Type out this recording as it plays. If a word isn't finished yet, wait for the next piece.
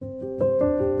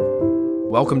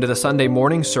Welcome to the Sunday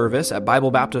morning service at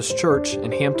Bible Baptist Church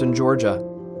in Hampton, Georgia,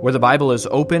 where the Bible is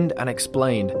opened and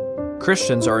explained,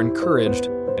 Christians are encouraged,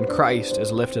 and Christ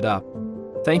is lifted up.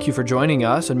 Thank you for joining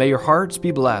us, and may your hearts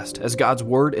be blessed as God's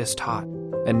Word is taught.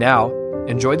 And now,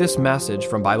 enjoy this message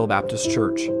from Bible Baptist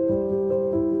Church.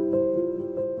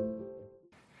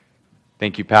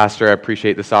 Thank you, Pastor. I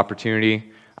appreciate this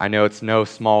opportunity. I know it's no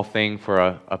small thing for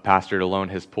a pastor to loan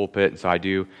his pulpit, and so I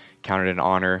do count it an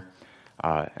honor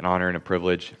and a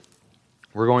privilege.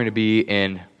 We're going to be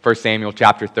in 1 Samuel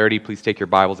chapter 30. Please take your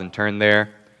Bibles and turn there.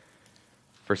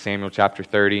 1 Samuel chapter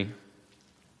 30.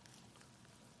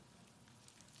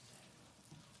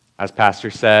 As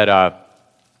Pastor said, I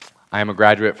am a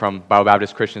graduate from Bible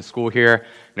Baptist Christian School here.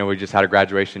 We just had a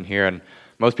graduation here, and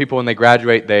most people, when they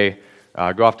graduate, they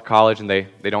go off to college and they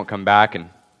don't come back, and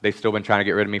they've still been trying to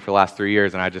get rid of me for the last 3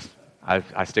 years, and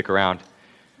I stick around.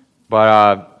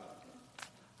 But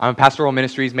I'm a pastoral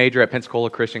ministries major at Pensacola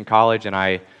Christian College, and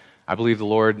I believe the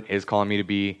Lord is calling me to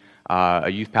be a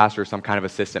youth pastor or some kind of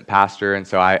assistant pastor, and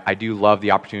so I do love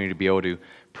the opportunity to be able to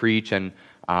preach, and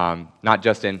not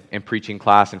just in preaching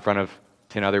class in front of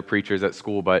 10 other preachers at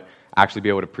school, but actually be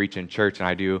able to preach in church, and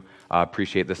I do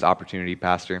appreciate this opportunity,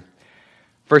 Pastor.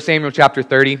 1 Samuel chapter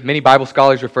 30, many Bible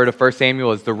scholars refer to 1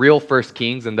 Samuel as the real 1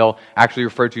 Kings, and they'll actually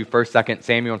refer to 1st, 2nd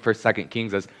Samuel and 1st, 2nd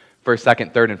Kings as 1st,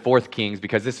 2nd, 3rd, and 4th Kings,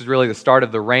 because this is really the start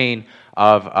of the reign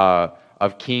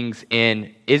of kings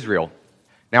in Israel.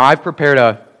 Now, I've prepared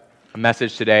a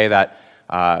message today that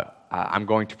I'm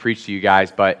going to preach to you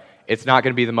guys, but it's not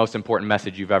going to be the most important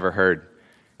message you've ever heard.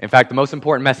 In fact, the most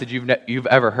important message you've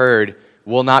ever heard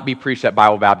will not be preached at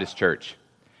Bible Baptist Church.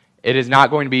 It is not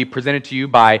going to be presented to you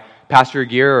by Pastor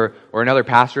Aguirre or another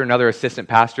pastor, another assistant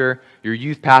pastor, your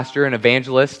youth pastor, an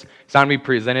evangelist. It's not going to be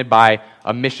presented by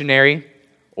a missionary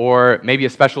or maybe a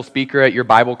special speaker at your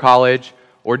Bible college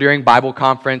or during Bible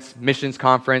conference, missions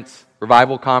conference,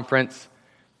 revival conference.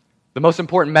 The most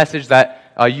important message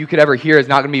that you could ever hear is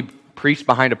not going to be preached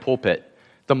behind a pulpit.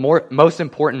 The most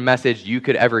important message you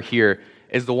could ever hear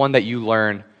is the one that you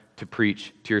learn to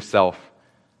preach to yourself.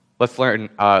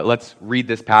 Let's read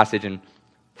this passage in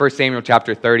 1 Samuel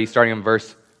chapter 30, starting in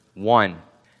verse 1.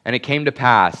 And it came to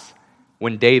pass,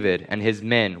 when David and his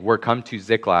men were come to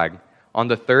Ziklag, on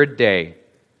the third day,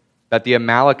 that the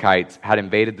Amalekites had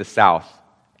invaded the south,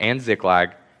 and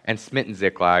Ziklag, and smitten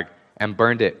Ziklag, and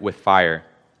burned it with fire,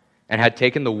 and had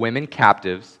taken the women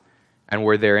captives, and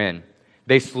were therein.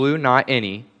 They slew not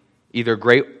any, either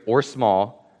great or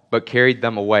small, but carried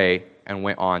them away, and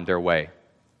went on their way.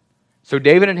 So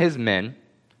David and his men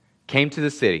came to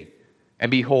the city,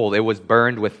 and behold, it was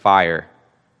burned with fire,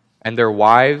 and their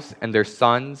wives and their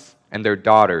sons and their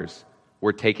daughters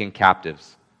were taken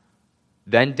captives.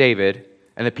 Then David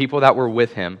and the people that were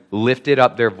with him lifted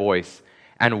up their voice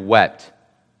and wept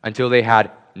until they had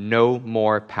no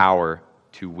more power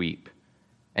to weep.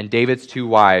 And David's 2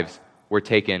 wives were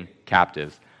taken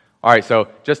captives. All right, so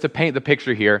just to paint the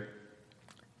picture here,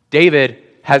 David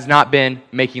has not been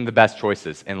making the best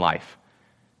choices in life.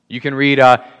 You can read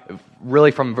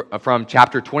really from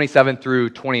chapter 27 through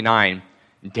 29.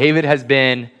 David has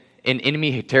been in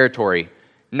enemy territory,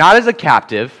 not as a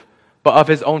captive, but of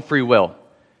his own free will.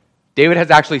 David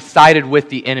has actually sided with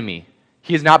the enemy.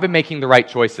 He has not been making the right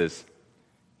choices.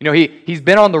 He's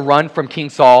been on the run from King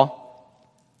Saul,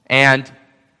 and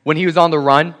when he was on the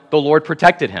run, the Lord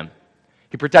protected him.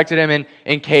 He protected him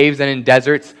in caves and in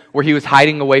deserts where he was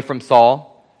hiding away from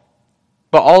Saul.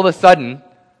 But all of a sudden,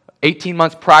 18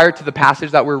 months prior to the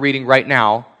passage that we're reading right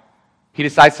now, he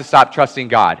decides to stop trusting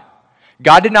God.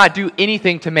 God did not do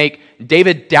anything to make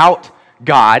David doubt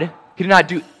God. He did not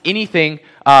do anything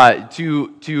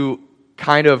to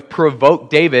kind of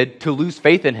provoke David to lose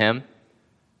faith in him.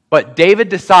 But David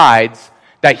decides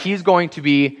that he's going to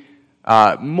be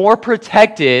more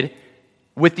protected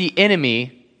with the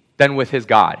enemy than with his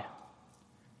God.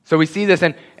 So we see this,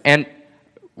 and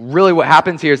really what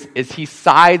happens here is he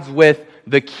sides with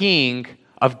the king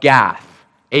of Gath,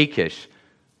 Achish,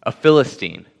 a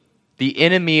Philistine, the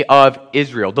enemy of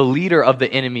Israel, the leader of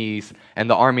the enemies and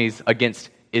the armies against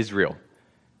Israel.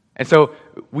 And so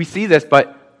we see this,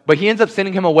 but he ends up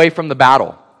sending him away from the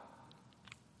battle.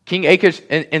 King Achish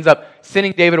ends up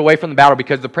sending David away from the battle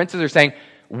because the princes are saying,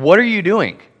 "What are you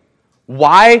doing?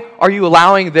 Why are you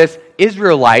allowing this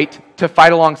Israelite to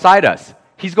fight alongside us?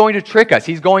 He's going to trick us.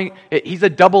 He's a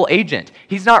double agent.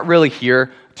 He's not really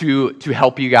here to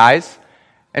help you guys."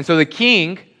 And so the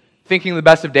king, thinking the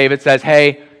best of David, says,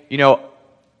 "Hey,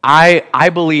 I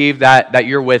believe that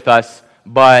you're with us,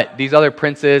 but these other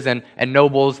princes and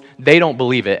nobles, they don't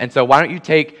believe it. And so why don't you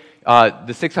take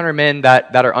the 600 men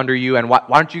that are under you, and why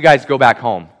don't you guys go back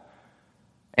home?"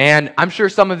 And I'm sure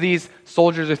some of these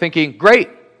soldiers are thinking, great,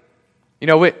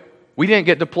 we didn't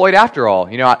get deployed after all.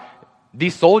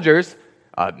 These soldiers,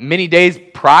 many days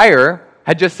prior,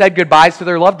 had just said goodbyes to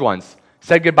their loved ones,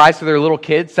 said goodbyes to their little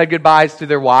kids, said goodbyes to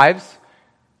their wives.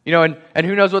 And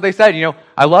who knows what they said?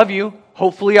 I love you.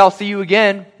 Hopefully I'll see you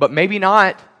again, but maybe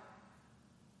not.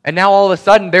 And now all of a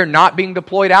sudden, they're not being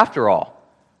deployed after all.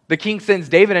 The king sends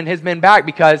David and his men back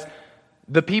because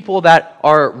the people that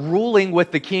are ruling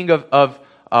with the king of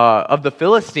the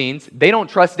Philistines, they don't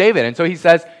trust David. And so he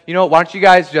says, why don't you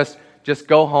guys just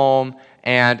go home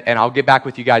and I'll get back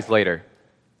with you guys later.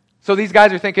 So these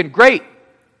guys are thinking, great,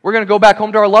 we're going to go back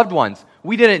home to our loved ones.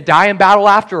 We didn't die in battle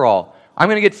after all. I'm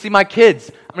going to get to see my kids.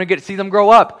 I'm going to get to see them grow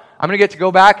up. I'm going to get to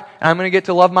go back and I'm going to get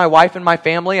to love my wife and my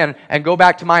family and go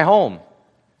back to my home.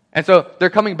 And so they're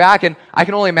coming back, and I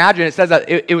can only imagine, it says that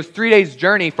it was 3 days'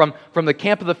 journey from the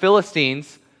camp of the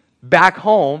Philistines back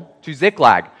home to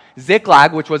Ziklag.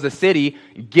 Ziklag, which was a city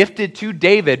gifted to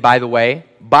David, by the way,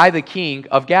 by the king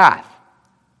of Gath.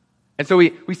 And so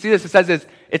we see this, it says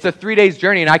it's a 3 days'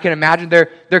 journey, and I can imagine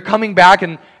they're coming back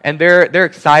and they're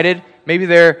excited. Maybe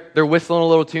they're whistling a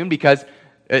little tune because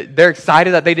they're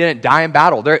excited that they didn't die in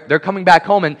battle. They're coming back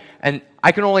home, and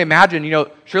I can only imagine,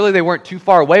 surely they weren't too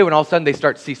far away when all of a sudden they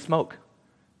start to see smoke.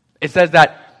 It says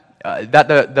that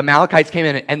the Amalekites came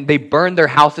in and they burned their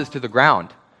houses to the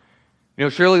ground.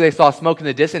 Surely they saw smoke in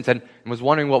the distance and was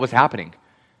wondering what was happening.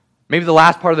 Maybe the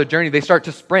last part of the journey, they start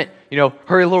to sprint,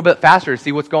 hurry a little bit faster to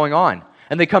see what's going on.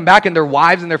 And they come back and their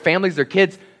wives and their families, their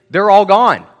kids, they're all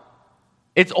gone.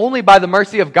 It's only by the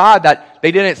mercy of God that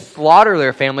they didn't slaughter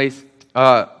their families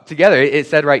together. It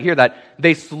said right here that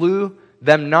they slew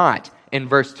them not in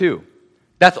verse 2.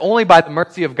 That's only by the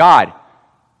mercy of God.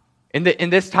 In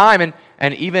this time,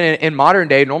 and even in modern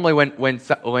day, normally when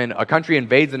a country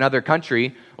invades another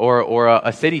country or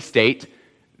a city-state,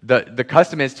 the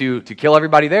custom is to kill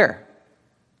everybody there.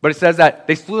 But it says that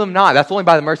they slew them not. That's only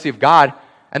by the mercy of God.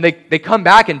 And they come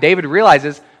back, and David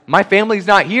realizes, my family's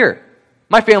not here.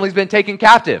 My family's been taken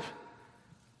captive.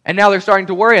 And now they're starting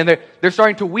to worry, and they're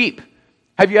starting to weep.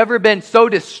 Have you ever been so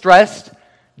distressed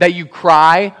that you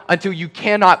cry until you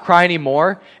cannot cry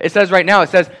anymore? It says right now,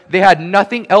 they had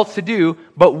nothing else to do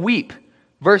but weep.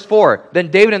 Verse 4, then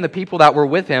David and the people that were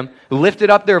with him lifted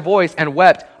up their voice and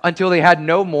wept until they had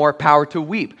no more power to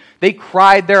weep. They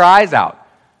cried their eyes out.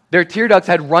 Their tear ducts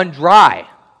had run dry.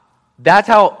 That's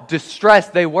how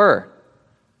distressed they were.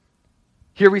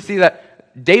 Here we see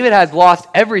that David has lost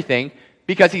everything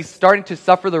because he's starting to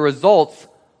suffer the results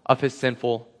of his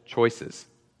sinful choices.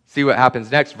 See what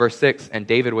happens next, verse 6, and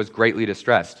David was greatly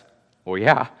distressed. Well,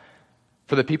 yeah,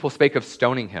 for the people spake of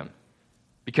stoning him,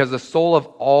 because the soul of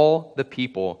all the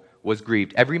people was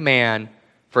grieved, every man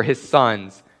for his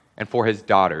sons and for his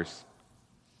daughters.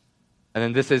 And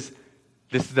then this is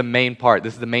the main part,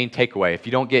 this is the main takeaway. If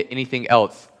you don't get anything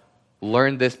else,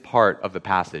 learn this part of the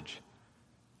passage.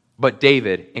 But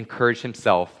David encouraged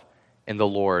himself in the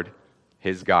Lord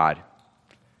his God.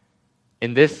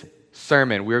 In this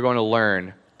sermon, we're going to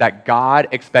learn that God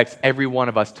expects every one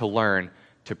of us to learn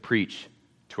to preach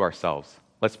to ourselves.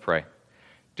 Let's pray.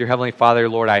 Dear Heavenly Father,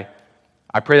 Lord, I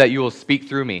pray that you will speak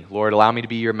through me. Lord, allow me to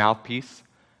be your mouthpiece.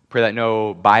 Pray that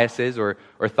no biases or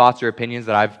thoughts or opinions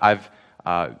that I've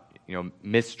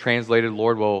mistranslated,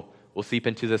 Lord, will seep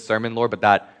into this sermon, Lord, but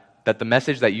that the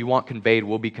message that you want conveyed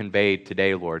will be conveyed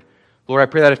today, Lord. Lord, I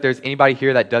pray that if there's anybody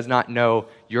here that does not know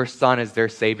your Son as their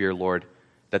Savior, Lord,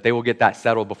 that they will get that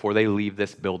settled before they leave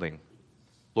this building.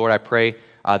 Lord, I pray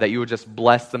that you would just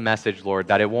bless the message, Lord,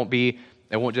 that it won't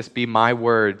just be my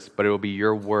words, but it will be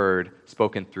your word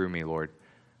spoken through me, Lord.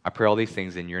 I pray all these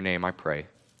things in your name, I pray.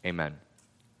 Amen.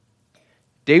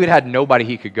 David had nobody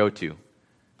he could go to.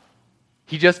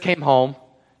 He just came home.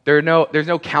 There's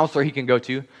no counselor he can go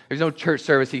to. There's no church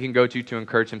service he can go to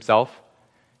encourage himself.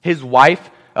 His wife,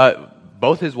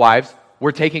 both his wives,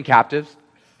 were taken captives.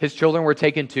 His children were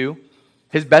taken too.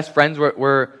 His best friends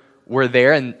were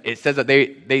there, and it says that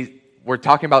they were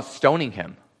talking about stoning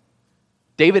him.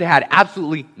 David had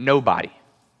absolutely nobody.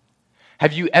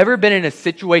 Have you ever been in a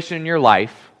situation in your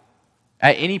life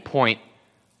at any point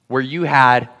where you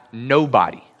had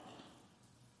nobody?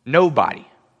 Nobody.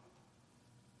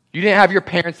 You didn't have your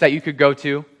parents that you could go to.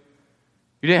 You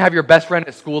didn't have your best friend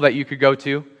at school that you could go to.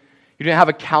 You didn't have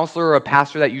a counselor or a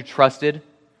pastor that you trusted.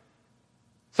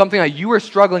 Something that you were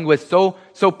struggling with so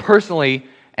personally,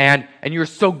 and you were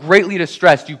so greatly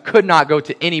distressed you could not go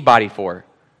to anybody for.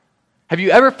 Have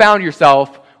you ever found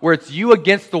yourself where it's you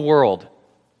against the world?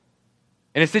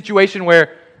 In a situation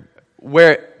where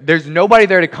there's nobody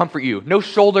there to comfort you, no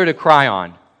shoulder to cry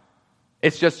on.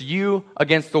 It's just you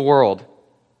against the world.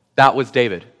 That was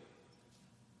David.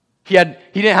 He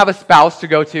didn't have a spouse to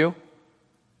go to.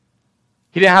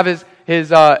 He didn't have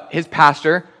his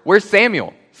pastor. Where's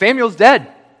Samuel? Samuel's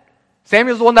dead.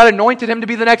 Samuel's the one that anointed him to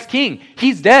be the next king.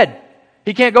 He's dead.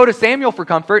 He can't go to Samuel for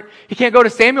comfort. He can't go to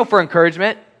Samuel for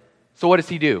encouragement. So what does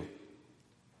he do?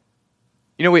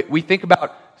 You know, we think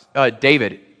about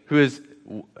David, who is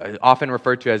often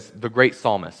referred to as the great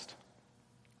psalmist.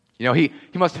 You know, he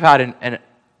must have had an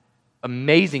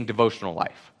amazing devotional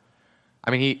life.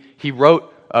 I mean, he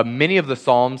wrote many of the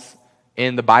Psalms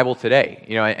in the Bible today,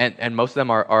 you know, and most of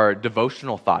them are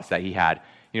devotional thoughts that he had.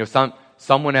 You know,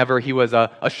 some whenever he was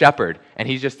a shepherd, and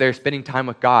he's just there spending time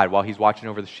with God while he's watching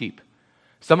over the sheep.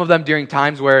 Some of them during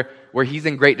times where he's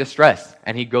in great distress,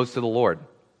 and he goes to the Lord.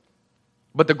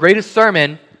 But the greatest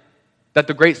sermon that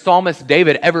the great psalmist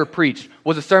David ever preached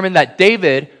was a sermon that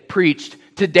David preached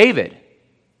to David.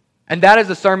 And that is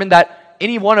a sermon that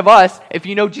any one of us, if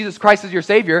you know Jesus Christ as your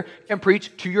Savior, can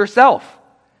preach to yourself.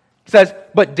 It says,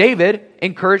 but David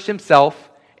encouraged himself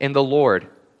in the Lord.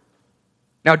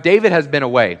 Now, David has been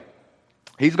away.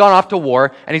 He's gone off to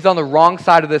war, and he's on the wrong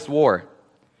side of this war.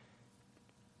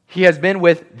 He has been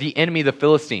with the enemy, the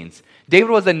Philistines.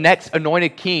 David was the next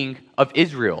anointed king of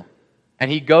Israel. And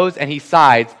he goes and he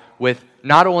sides with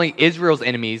not only Israel's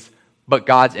enemies, but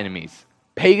God's enemies.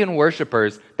 Pagan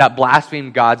worshipers that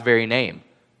blaspheme God's very name,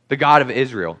 the God of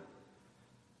Israel.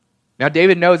 Now,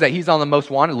 David knows that he's on the most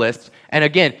wanted list. And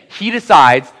again, he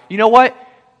decides, you know what?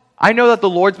 I know that the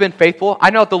Lord's been faithful.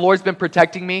 I know that the Lord's been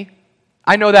protecting me.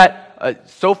 I know that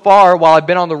so far, while I've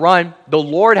been on the run, the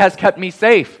Lord has kept me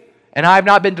safe. And I have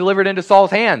not been delivered into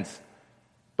Saul's hands.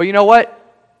 But you know what?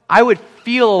 I would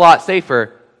feel a lot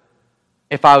safer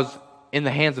if I was in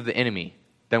the hands of the enemy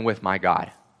than with my God.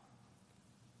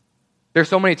 There's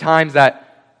so many times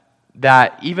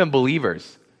that even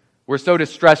believers, we're so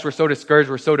distressed, we're so discouraged,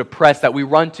 we're so depressed that we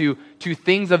run to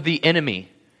things of the enemy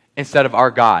instead of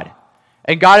our God.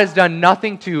 And God has done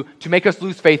nothing to make us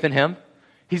lose faith in Him.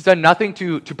 He's done nothing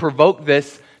to provoke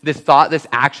this thought, this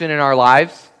action in our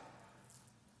lives.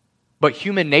 But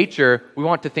human nature, we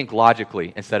want to think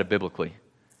logically instead of biblically.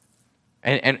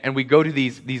 And we go to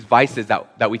these vices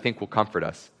that we think will comfort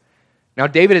us. Now,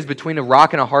 David is between a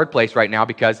rock and a hard place right now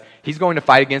because he's going to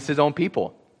fight against his own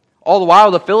people. All the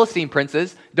while, the Philistine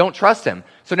princes don't trust him.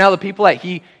 So now the people that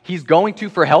he's going to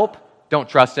for help don't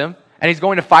trust him, and he's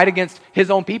going to fight against his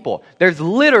own people. There's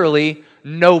literally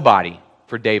nobody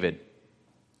for David.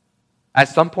 At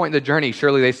some point in the journey,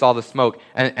 surely they saw the smoke,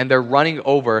 and they're running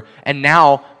over. And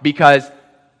now, because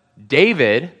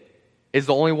David is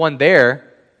the only one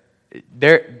there,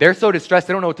 they're so distressed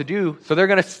they don't know what to do, so they're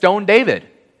going to stone David.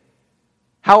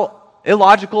 How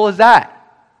illogical is that?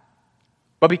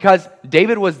 But because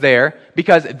David was there,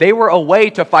 because they were away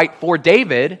to fight for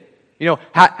David, you know,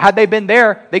 had they been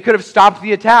there, they could have stopped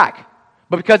the attack.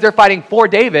 But because they're fighting for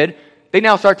David, they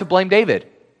now start to blame David,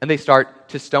 and they start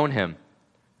to stone him.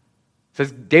 It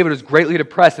says David was greatly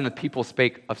depressed, and the people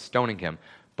spake of stoning him.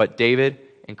 But David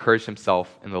encouraged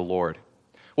himself in the Lord.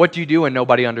 What do you do when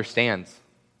nobody understands?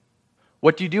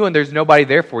 What do you do when there's nobody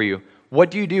there for you? What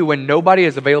do you do when nobody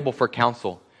is available for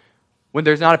counsel? When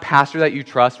there's not a pastor that you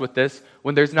trust with this?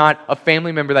 When there's not a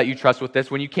family member that you trust with this?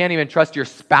 When you can't even trust your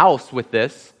spouse with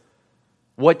this?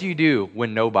 What do you do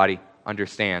when nobody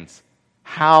understands?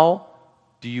 How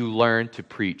do you learn to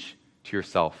preach to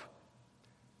yourself?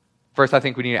 First, I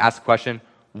think we need to ask the question,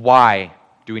 why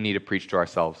do we need to preach to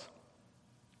ourselves?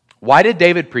 Why did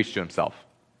David preach to himself?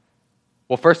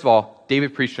 Well, first of all,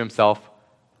 David preached to himself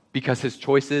because his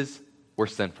choices were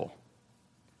sinful.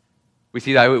 We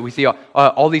see that. We see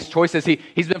all these choices.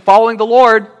 He's been following the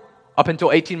Lord up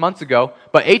until 18 months ago.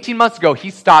 But 18 months ago, he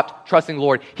stopped trusting the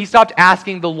Lord. He stopped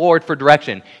asking the Lord for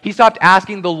direction. He stopped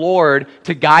asking the Lord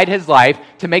to guide his life,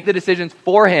 to make the decisions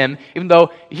for him, even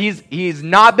though he's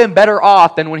not been better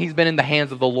off than when he's been in the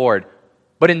hands of the Lord.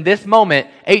 But in this moment,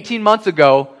 18 months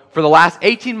ago, for the last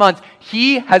 18 months,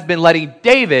 he has been letting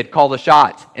David call the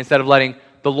shots instead of letting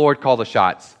the Lord call the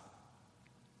shots.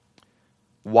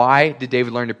 Why did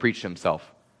David learn to preach to himself?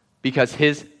 Because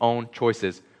his own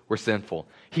choices were sinful.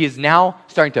 He is now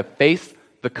starting to face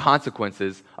the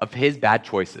consequences of his bad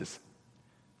choices.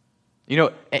 You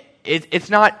know, it's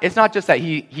not just that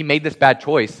he made this bad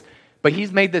choice, but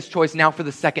he's made this choice now for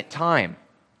the second time.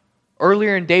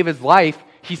 Earlier in David's life,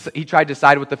 he tried to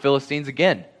side with the Philistines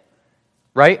again,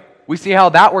 right? We see how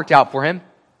that worked out for him.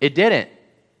 It didn't.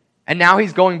 And now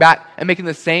he's going back and making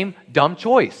the same dumb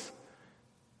choice.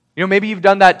 You know, maybe you've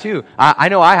done that too. I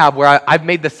know I have, where I've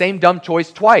made the same dumb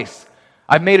choice twice.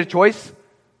 I've made a choice,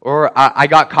 or I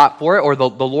got caught for it, or the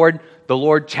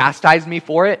Lord chastised me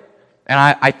for it, and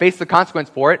I faced the consequence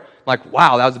for it. like,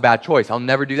 wow, that was a bad choice. I'll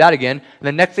never do that again. And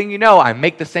the next thing you know, I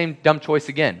make the same dumb choice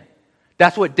again.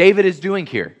 That's what David is doing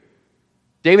here.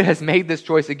 David has made this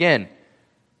choice again.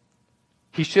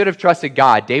 He should have trusted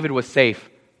God. David was safe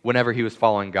whenever he was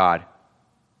following God.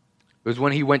 It was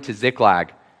when he went to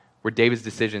Ziklag where David's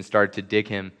decision started to dig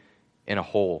him in a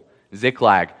hole.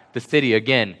 Ziklag, the city,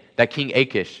 again, that King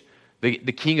Achish, the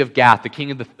king of Gath, the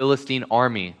king of the Philistine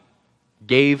army,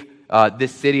 gave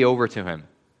this city over to him.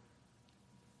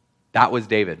 That was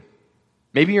David.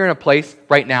 Maybe you're in a place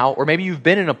right now, or maybe you've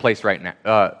been in a place right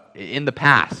now, in the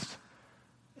past,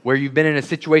 where you've been in a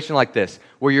situation like this,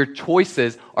 where your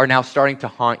choices are now starting to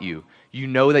haunt you. You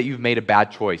know that you've made a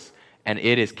bad choice, and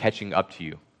it is catching up to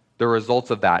you. The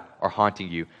results of that are haunting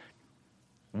you.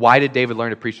 Why did David learn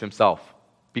to preach to himself?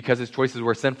 Because his choices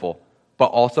were sinful, but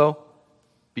also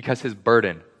because his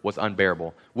burden was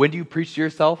unbearable. When do you preach to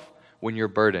yourself? When your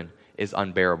burden is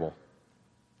unbearable.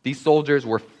 These soldiers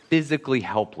were physically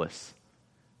helpless.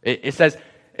 It says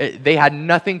they had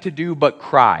nothing to do but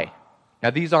cry. Now,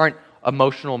 these aren't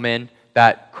emotional men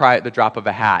that cry at the drop of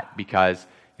a hat because,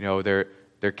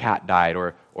 their cat died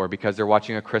or because they're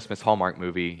watching a Christmas Hallmark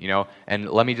movie, And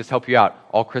let me just help you out.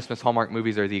 All Christmas Hallmark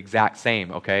movies are the exact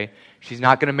same, okay? She's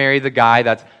not going to marry the guy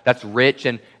that's rich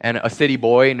and a city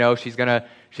boy. No, she's gonna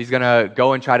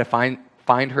go and try to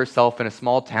find herself in a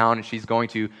small town, and she's going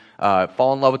to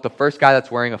fall in love with the first guy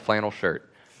that's wearing a flannel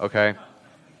shirt, okay?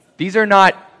 These are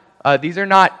not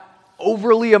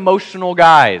overly emotional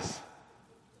guys.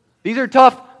 These are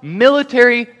tough,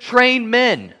 military-trained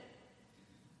men.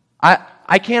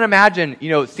 I can't imagine,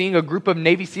 seeing a group of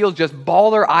Navy SEALs just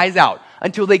bawl their eyes out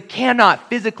until they cannot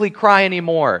physically cry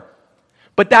anymore.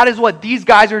 But that is what these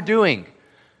guys are doing.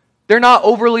 They're not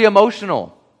overly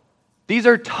emotional. These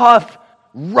are tough,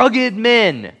 rugged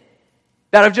men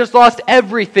that have just lost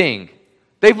everything.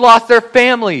 They've lost their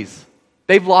families.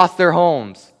 They've lost their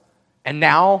homes. And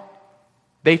now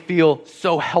they feel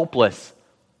so helpless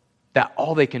that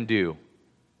all they can do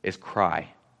is cry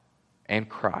and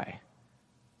cry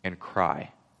and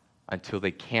cry until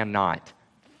they cannot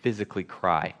physically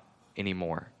cry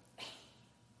anymore.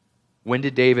 When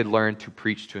did David learn to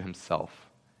preach to himself?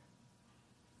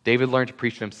 David learned to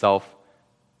preach to himself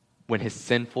when his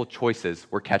sinful choices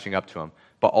were catching up to him,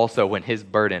 but also when his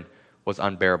burden was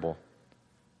unbearable.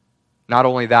 Not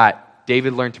only that,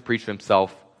 David learned to preach to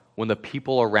himself when the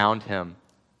people around him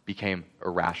became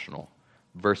irrational.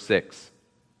 Verse 6,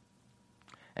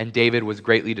 and David was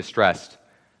greatly distressed,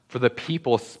 for the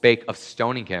people spake of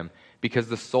stoning him, because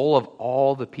the soul of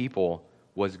all the people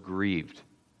was grieved.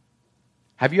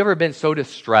 Have you ever been so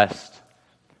distressed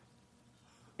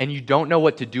and you don't know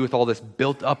what to do with all this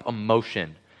built-up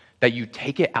emotion that you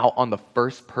take it out on the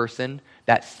first person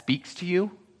that speaks to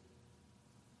you?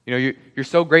 You're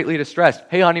so greatly distressed.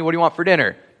 Hey, honey, what do you want for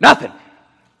dinner? Nothing.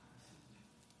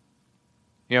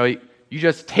 You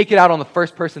just take it out on the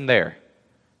first person there.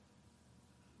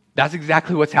 That's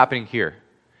exactly what's happening here.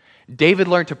 David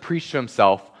learned to preach to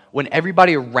himself when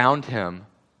everybody around him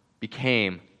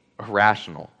became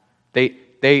irrational. They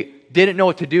didn't know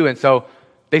what to do, and so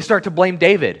they start to blame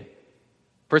David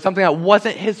for something that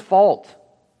wasn't his fault.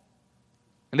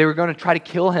 And they were going to try to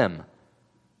kill him.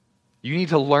 You need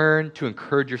to learn to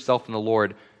encourage yourself in the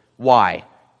Lord. Why?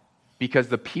 Because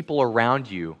the people around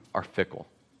you are fickle.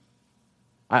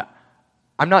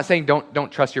 I'm not saying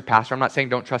don't trust your pastor. I'm not saying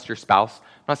don't trust your spouse.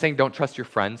 I'm not saying don't trust your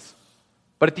friends.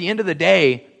 But at the end of the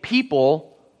day,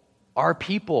 people are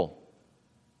people.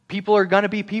 People are going to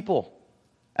be people.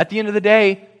 At the end of the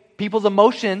day, people's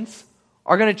emotions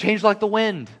are going to change like the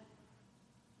wind.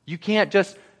 You can't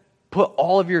just put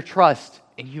all of your trust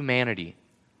in humanity.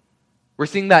 We're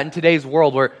seeing that in today's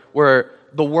world where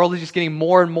the world is just getting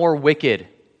more and more wicked.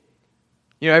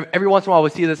 Every once in a while we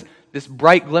see this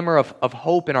bright glimmer of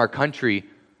hope in our country,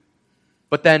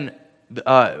 but then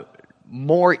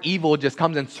more evil just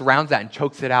comes and surrounds that and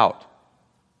chokes it out.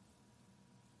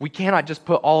 We cannot just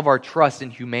put all of our trust in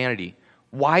humanity.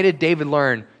 Why did David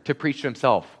learn to preach to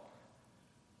himself?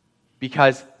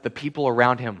 Because the people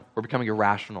around him were becoming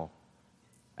irrational.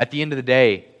 At the end of the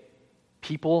day,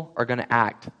 people are going to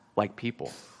act like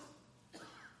people.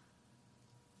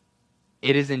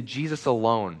 It is in Jesus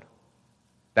alone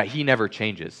that he never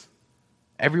changes.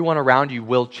 Everyone around you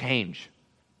will change.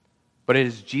 But it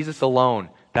is Jesus alone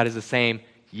that is the same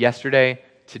yesterday,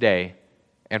 today,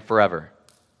 and forever.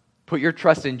 Put your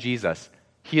trust in Jesus.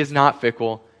 He is not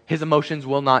fickle. His emotions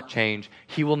will not change.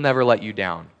 He will never let you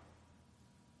down.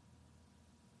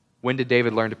 When did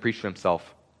David learn to preach to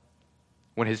himself?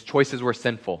 When his choices were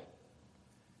sinful.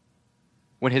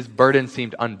 When his burden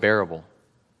seemed unbearable.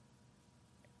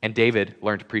 And David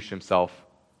learned to preach to himself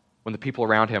when the people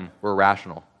around him were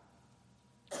irrational.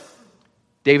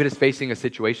 David is facing a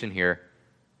situation here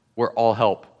where all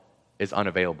help is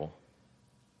unavailable.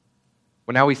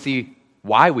 Well, now we see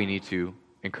why we need to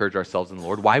encourage ourselves in the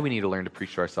Lord, why we need to learn to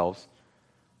preach to ourselves.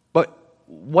 But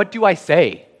what do I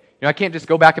say? I can't just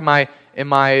go back in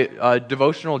my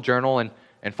devotional journal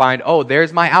and find, oh,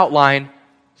 there's my outline,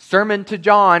 sermon to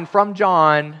John from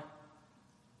John.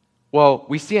 Well,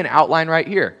 we see an outline right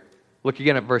here. Look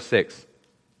again at verse 6.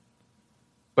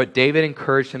 But David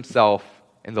encouraged himself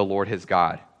in the Lord his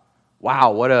God.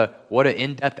 Wow, what a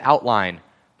in-depth outline.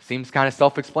 Seems kind of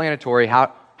self-explanatory.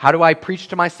 How do I preach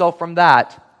to myself from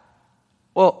that?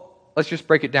 Well, let's just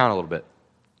break it down a little bit.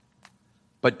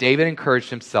 But David encouraged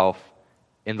himself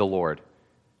in the Lord.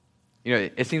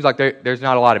 It seems like there's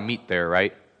not a lot of meat there,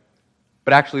 right?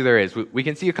 But actually there is. We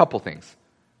can see a couple things.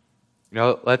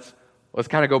 Let's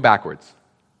kind of go backwards.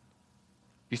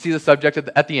 You see the subject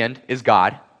at the end is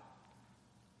God.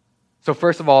 So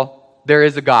first of all, there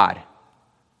is a God.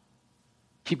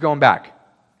 Keep going back.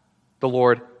 The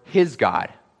Lord, his God.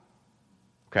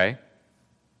 Okay?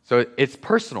 So it's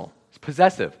personal. It's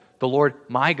possessive. The Lord,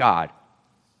 my God.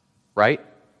 Right?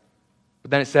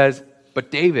 But then it says,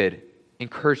 but David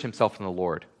encouraged himself in the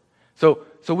Lord. So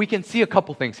we can see a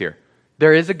couple things here.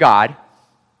 There is a God.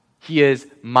 He is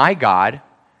my God.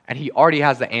 And he already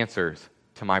has the answers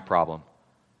to my problem.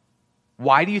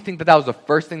 Why do you think that was the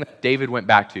first thing that David went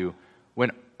back to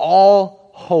when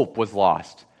all hope was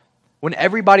lost? When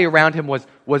everybody around him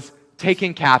was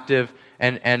taken captive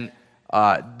and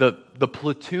the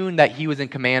platoon that he was in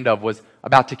command of was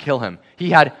about to kill him.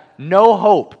 He had no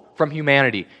hope from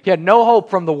humanity. He had no hope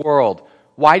from the world.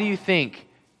 Why do you think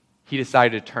he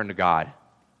decided to turn to God?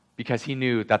 Because he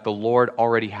knew that the Lord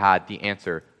already had the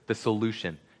answer, the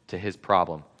solution to his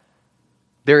problem.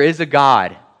 There is a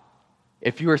God.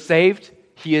 If you are saved,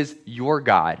 he is your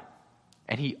God.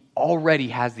 And he already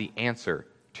has the answer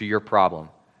to your problem.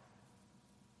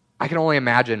 I can only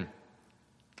imagine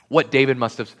what David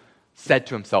must have said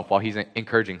to himself while he's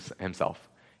encouraging himself.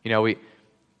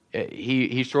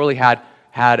 He surely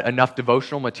had enough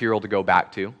devotional material to go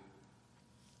back to.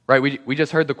 Right? We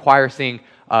just heard the choir sing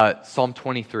Psalm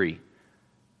 23.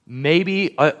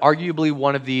 Maybe, arguably,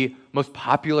 one of the most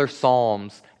popular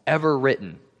psalms ever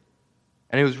written.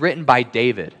 And it was written by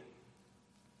David.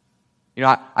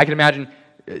 I can imagine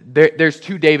there's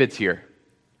two Davids here,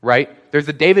 right? There's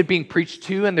the David being preached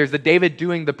to, and there's the David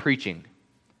doing the preaching.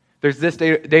 There's this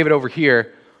David over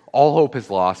here. All hope is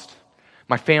lost.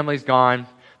 My family's gone.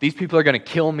 These people are going to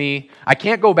kill me. I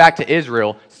can't go back to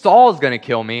Israel. Saul's going to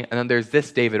kill me. And then there's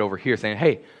this David over here saying,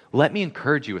 hey, let me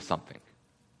encourage you with something.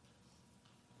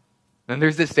 And then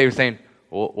there's this David saying,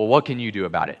 well, what can you do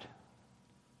about it?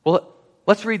 Well,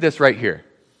 let's read this right here.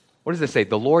 What does this say?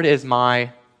 The Lord is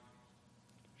my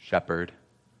shepherd.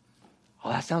 Oh,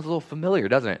 that sounds a little familiar,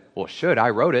 doesn't it? Well, it should. I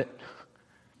wrote it.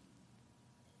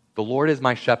 The Lord is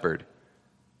my shepherd.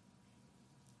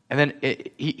 And then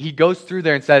he goes through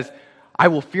there and says, I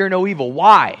will fear no evil.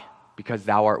 Why? Because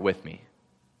thou art with me.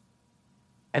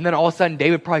 And then all of a sudden,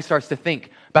 David probably starts to think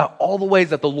about all the ways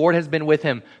that the Lord has been with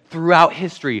him throughout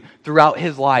history, throughout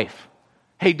his life.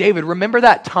 Hey, David, remember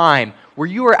that time where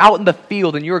you were out in the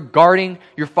field and you were guarding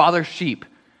your father's sheep,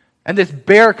 and this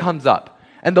bear comes up,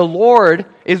 and the Lord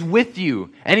is with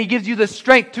you, and he gives you the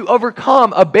strength to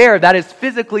overcome a bear that is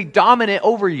physically dominant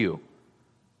over you.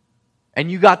 And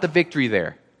you got the victory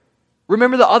there.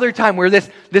 Remember the other time where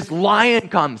this lion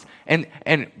comes and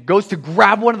goes to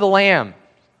grab one of the lambs.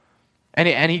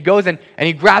 And he goes and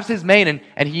he grabs his mane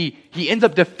and he ends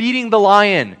up defeating the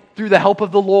lion through the help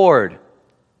of the Lord.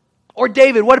 Or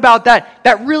David, what about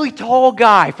that really tall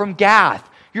guy from Gath?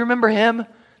 You remember him?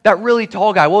 That really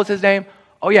tall guy. What was his name?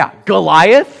 Oh yeah,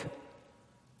 Goliath?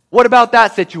 What about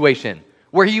that situation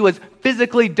where he was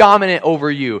physically dominant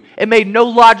over you? It made no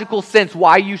logical sense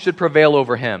why you should prevail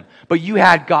over him. But you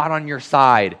had God on your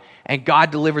side, and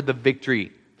God delivered the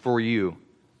victory for you.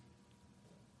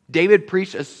 David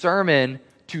preached a sermon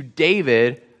to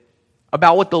David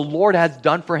about what the Lord has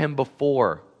done for him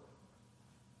before.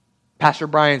 Pastor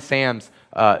Brian Sams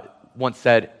once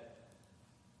said,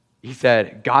 he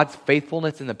said, God's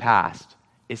faithfulness in the past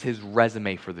is his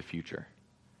resume for the future.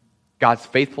 God's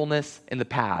faithfulness in the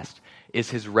past is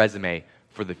his resume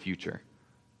for the future.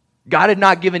 God had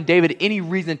not given David any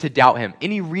reason to doubt him,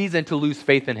 any reason to lose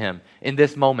faith in him in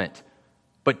this moment.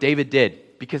 But David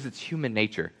did, because it's human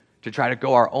nature to try to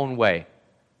go our own way,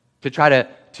 to try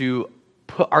to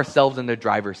put ourselves in the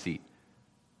driver's seat.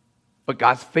 But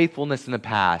God's faithfulness in the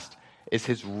past is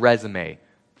his resume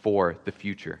for the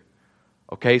future.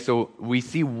 Okay, so we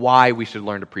see why we should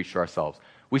learn to preach to ourselves.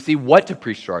 We see what to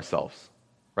preach to ourselves.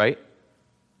 right?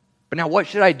 But now what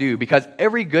should I do? Because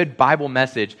every good Bible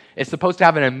message is supposed to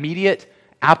have an immediate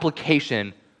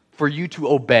application for you to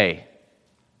obey.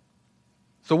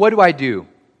 So what do I do?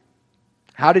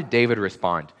 How did David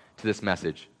respond to this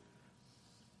message?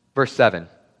 Verse 7.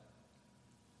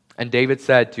 And David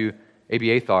said to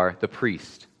Abiathar, the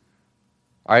priest.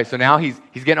 All right, so now he's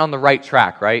getting on the right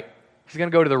track, right? He's going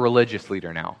to go to the religious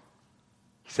leader now.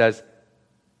 He says,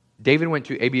 David went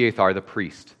to Abiathar, the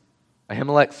priest,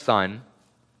 Ahimelech's son.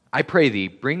 I pray thee,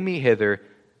 bring me hither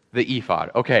the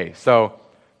ephod. Okay, so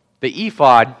the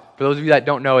ephod, for those of you that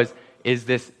don't know, is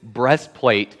this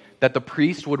breastplate that the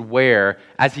priest would wear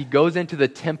as he goes into the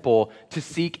temple to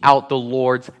seek out the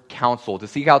Lord's counsel, to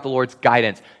seek out the Lord's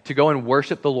guidance, to go and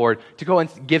worship the Lord, to go and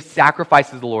give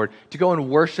sacrifices to the Lord, to go and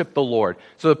worship the Lord.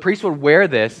 So the priest would wear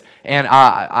this, and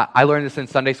I learned this in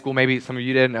Sunday school, maybe some of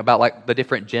you did, about like the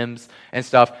different gyms and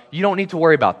stuff. You don't need to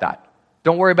worry about that.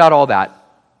 Don't worry about all that.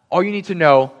 All you need to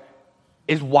know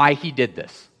is why he did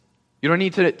this. You don't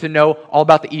need to know all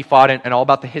about the ephod and all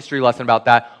about the history lesson about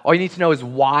that. All you need to know is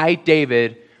why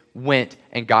David went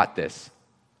and got this.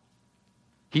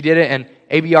 He did it, and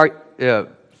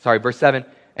verse 7,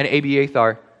 and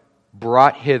Abiathar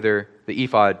brought hither the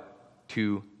ephod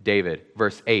to David.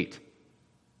 Verse 8,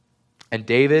 and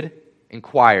David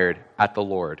inquired at the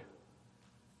Lord.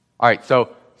 All right,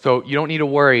 so you don't need to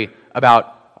worry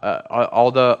about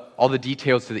all the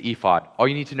details to the ephod. All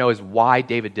you need to know is why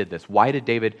David did this. Why did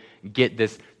David get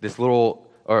this little,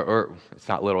 or it's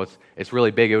not little, it's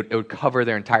really big. It would cover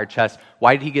their entire chest.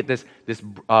 Why did he get this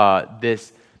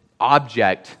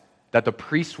object that the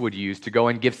priest would use to go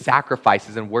and give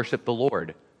sacrifices and worship the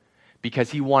Lord?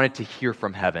 Because he wanted to hear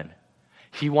from heaven.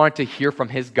 He wanted to hear from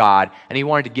his God, and he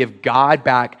wanted to give God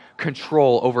back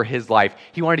control over his life.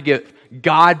 He wanted to give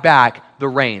God back the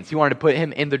reins. He wanted to put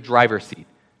him in the driver's seat.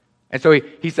 And so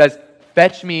he says,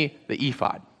 fetch me the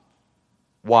ephod.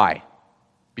 Why?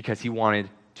 Because he wanted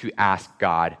to ask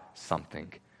God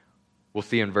something. We'll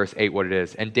see in verse 8 what it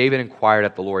is. And David inquired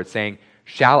at the Lord, saying,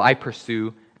 shall I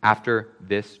pursue after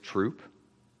this troop?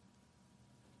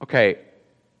 Okay,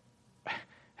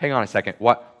 hang on a second.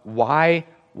 Why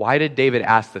did David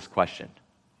ask this question?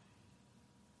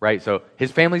 Right, so his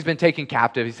family's been taken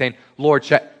captive. He's saying, Lord,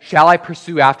 shall I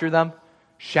pursue after them?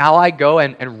 Shall I go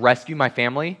and rescue my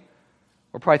family?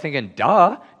 We're probably thinking,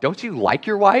 duh, don't you like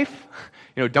your wife?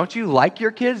 Don't you like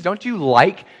your kids? Don't you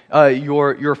like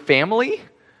your family?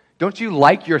 Don't you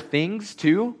like your things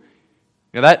too?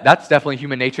 That's definitely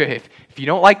human nature. If you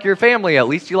don't like your family, at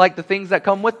least you like the things that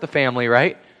come with the family,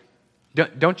 right?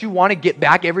 Don't you want to get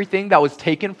back everything that was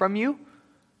taken from you?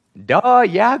 Duh,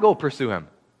 yeah, go pursue him.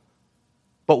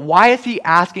 But why is he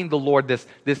asking the Lord this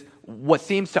what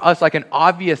seems to us like an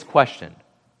obvious question?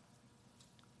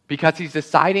 Because he's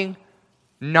deciding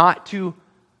not to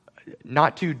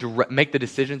make the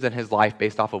decisions in his life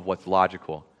based off of what's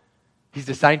logical. He's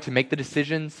deciding to make the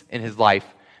decisions in his life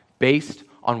based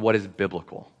on what is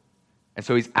biblical. And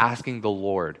so he's asking the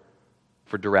Lord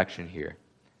for direction here.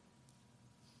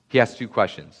 He has two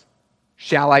questions.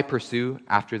 Shall I pursue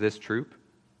after this troop?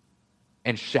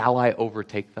 And shall I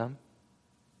overtake them?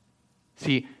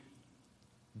 See,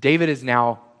 David is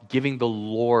now giving the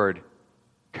Lord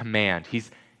command.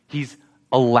 He's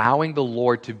allowing the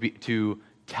Lord to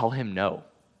tell him no.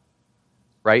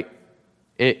 Right?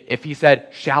 If he said,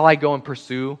 shall I go and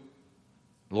pursue?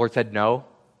 The Lord said no.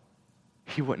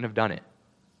 He wouldn't have done it.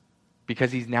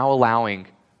 Because he's now allowing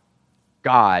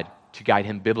God to guide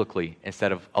him biblically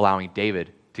instead of allowing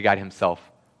David to guide himself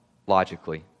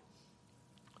logically.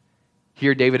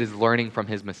 Here David is learning from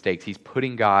his mistakes. He's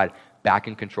putting God back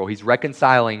in control. He's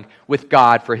reconciling with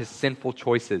God for his sinful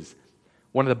choices.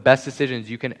 One of the best decisions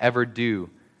you can ever do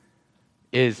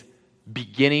is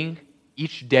beginning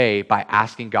each day by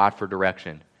asking God for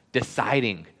direction.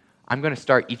 Deciding, I'm going to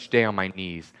start each day on my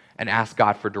knees and ask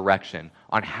God for direction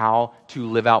on how to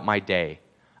live out my day.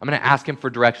 I'm going to ask him for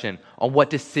direction on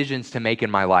what decisions to make in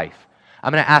my life.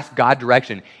 I'm going to ask God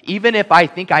direction, even if I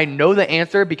think I know the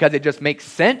answer because it just makes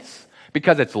sense,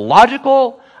 because it's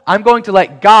logical. I'm going to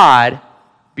let God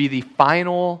be the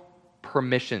final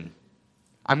permission.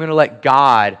 I'm going to let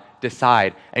God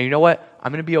decide. And you know what?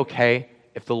 I'm going to be okay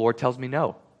if the Lord tells me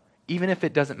no, even if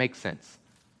it doesn't make sense.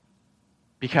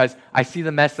 Because I see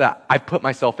the mess that I've put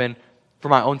myself in for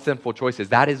my own sinful choices.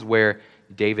 That is where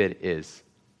David is.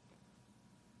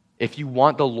 If you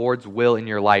want the Lord's will in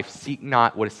your life, seek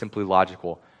not what is simply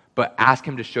logical, but ask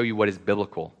him to show you what is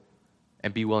biblical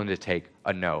and be willing to take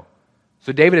a no.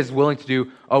 So David is willing to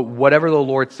do whatever the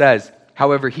Lord says.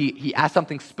 However, he asks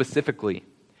something specifically.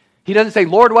 He doesn't say,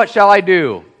 Lord, what shall I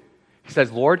do? He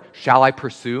says, Lord, shall I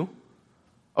pursue?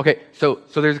 Okay, so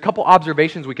there's a couple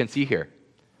observations we can see here.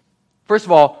 First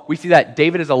of all, we see that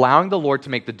David is allowing the Lord to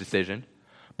make the decision,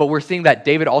 but we're seeing that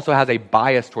David also has a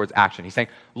bias towards action. He's saying,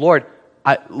 Lord,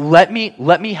 let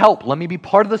me help. Let me be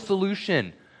part of the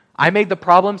solution. I made the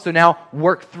problem, so now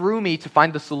work through me to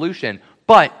find the solution.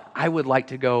 But I would like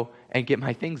to go and get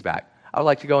my things back. I would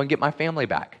like to go and get my family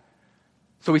back.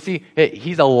 So we see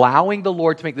he's allowing the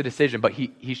Lord to make the decision, but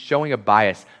he's showing a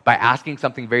bias by asking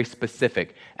something very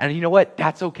specific. And you know what?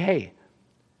 That's okay.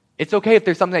 It's okay if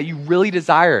there's something that you really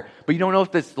desire, but you don't know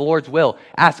if it's the Lord's will.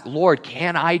 Ask, Lord,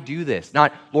 can I do this?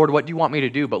 Not, Lord, what do you want me to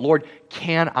do? But Lord,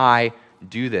 can I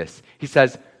do this? He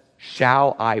says,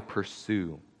 shall I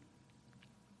pursue?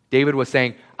 David was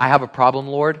saying, I have a problem,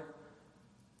 Lord.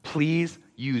 Please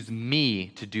use me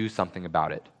to do something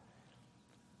about it.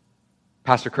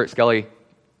 Pastor Kurt Skelly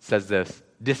says this,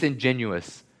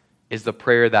 disingenuous is the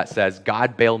prayer that says,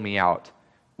 God, bail me out,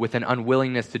 with an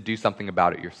unwillingness to do something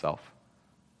about it yourself.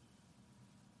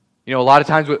 You know, a lot of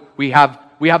times we have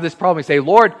this problem. We say,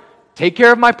 Lord, take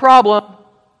care of my problem.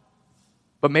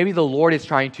 But maybe the Lord is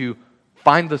trying to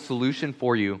find the solution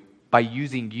for you by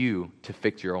using you to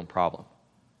fix your own problem.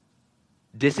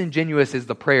 Disingenuous is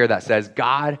the prayer that says,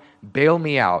 God, bail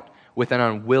me out, with an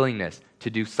unwillingness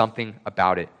to do something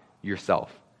about it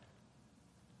yourself.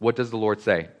 What does the Lord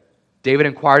say? David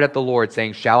inquired at the Lord,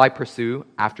 saying, shall I pursue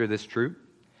after this troop?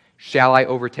 Shall I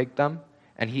overtake them?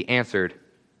 And he answered,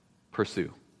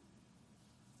 pursue.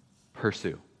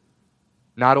 Pursue.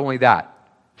 Not only that,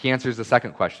 he answers the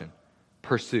second question,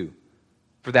 pursue.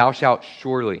 For thou shalt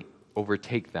surely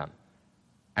overtake them,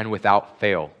 and without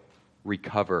fail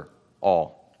recover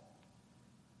all.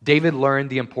 David learned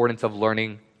the importance of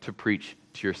learning to preach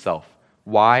to yourself.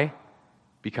 Why?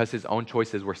 Because his own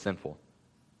choices were sinful.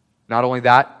 Not only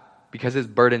that, because his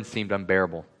burden seemed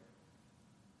unbearable.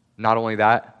 Not only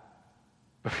that,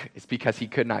 it's because he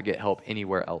could not get help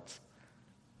anywhere else.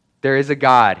 There is a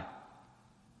God,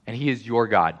 and he is your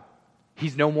God.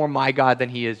 He's no more my God than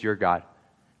he is your God.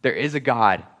 There is a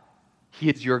God. He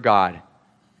is your God.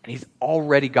 And he's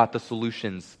already got the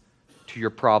solutions to your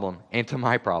problem and to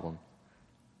my problem.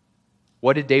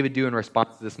 What did David do in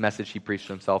response to this message he preached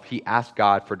to himself? He asked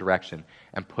God for direction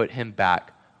and put him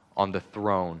back on the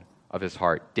throne of his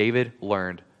heart. David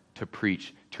learned to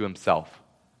preach to himself.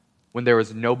 When there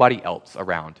was nobody else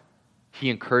around, he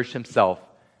encouraged himself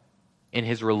in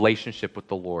his relationship with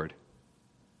the Lord.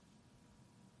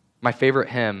 My favorite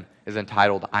hymn is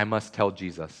entitled, I Must Tell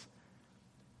Jesus.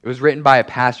 It was written by a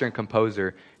pastor and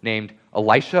composer named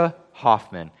Elisha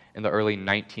Hoffman in the early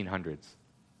 1900s.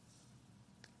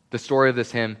 The story of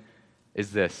this hymn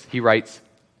is this. He writes,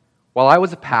 while I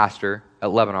was a pastor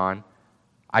at Lebanon,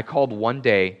 I called one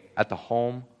day at the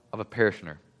home of a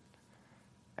parishioner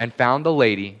and found the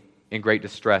lady in great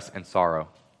distress and sorrow.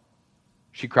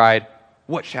 She cried,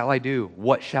 what shall I do?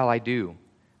 What shall I do?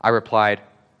 I replied,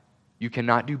 you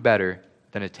cannot do better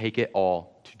than to take it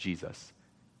all to Jesus.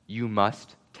 You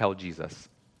must tell Jesus.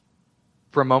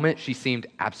 For a moment, she seemed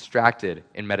abstracted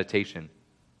in meditation.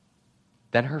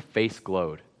 Then her face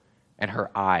glowed, and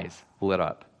her eyes lit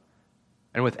up.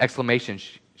 And with exclamation,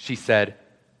 she said,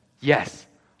 yes,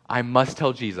 I must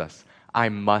tell Jesus. I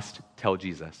must tell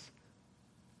Jesus.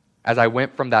 As I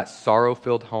went from that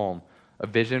sorrow-filled home, a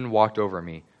vision walked over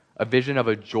me, a vision of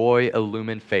a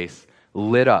joy-illumined face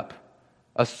lit up,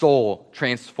 a soul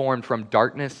transformed from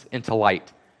darkness into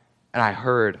light. And I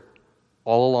heard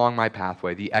all along my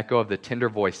pathway the echo of the tender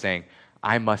voice saying,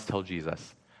 I must tell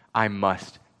Jesus. I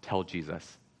must tell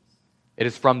Jesus. It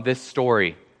is from this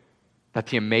story that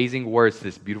the amazing words to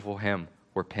this beautiful hymn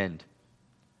were penned.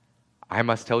 I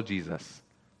must tell Jesus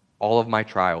all of my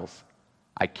trials.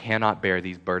 I cannot bear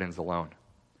these burdens alone.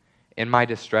 In my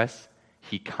distress,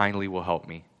 he kindly will help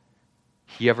me.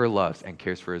 He ever loves and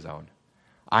cares for his own.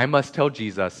 I must tell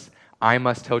Jesus, I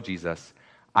must tell Jesus,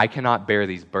 I cannot bear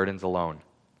these burdens alone.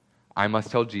 I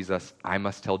must tell Jesus, I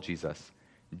must tell Jesus.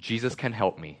 Jesus can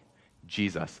help me,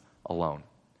 Jesus alone.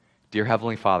 Dear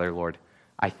Heavenly Father, Lord,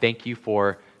 I thank you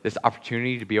for this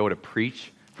opportunity to be able to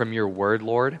preach from your word,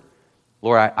 Lord.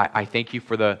 Lord, I thank you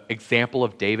for the example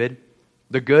of David,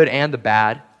 the good and the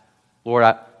bad. Lord,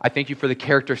 I thank you for the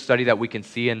character study that we can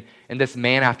see in this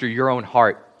man after your own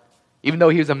heart. Even though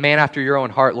he was a man after your own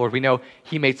heart, Lord, we know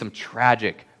he made some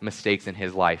tragic mistakes in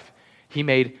his life. He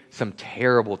made some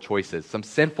terrible choices, some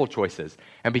sinful choices.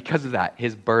 And because of that,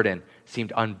 his burden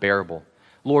seemed unbearable.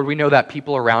 Lord, we know that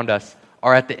people around us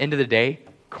are at the end of the day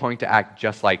going to act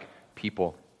just like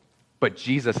people. But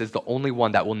Jesus is the only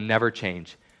one that will never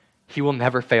change. He will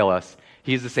never fail us.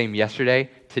 He is the same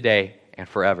yesterday, today, and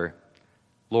forever.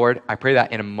 Lord, I pray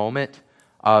that in a moment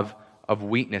of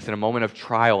weakness, in a moment of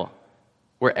trial,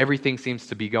 where everything seems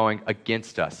to be going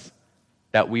against us,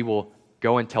 that we will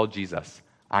go and tell Jesus.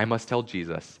 I must tell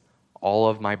Jesus all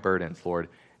of my burdens, Lord,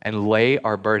 and lay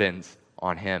our burdens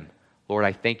on him. Lord,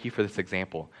 I thank you for this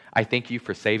example. I thank you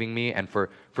for saving me and for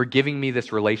giving me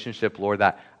this relationship, Lord,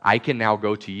 that I can now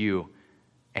go to you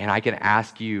and I can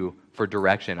ask you for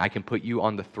direction. I can put you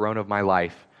on the throne of my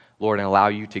life, Lord, and allow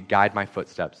you to guide my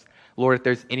footsteps. Lord, if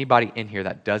there's anybody in here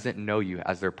that doesn't know you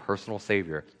as their personal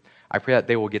Savior, I pray that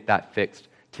they will get that fixed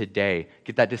today,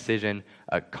 get that decision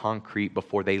concrete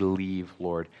before they leave,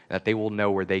 Lord, and that they will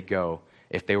know where they go.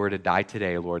 If they were to die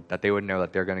today, Lord, that they would know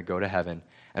that they're going to go to heaven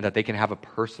and that they can have a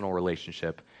personal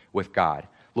relationship with God.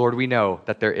 Lord, we know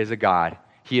that there is a God.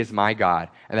 He is my God,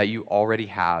 and that you already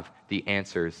have the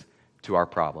answers to our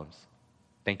problems.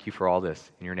 Thank you for all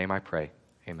this. In your name I pray.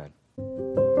 Amen.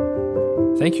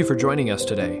 Thank you for joining us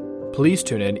today. Please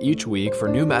tune in each week for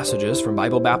new messages from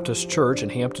Bible Baptist Church in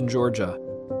Hampton, Georgia.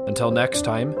 Until next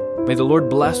time, may the Lord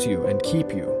bless you and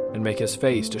keep you and make his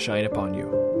face to shine upon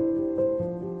you.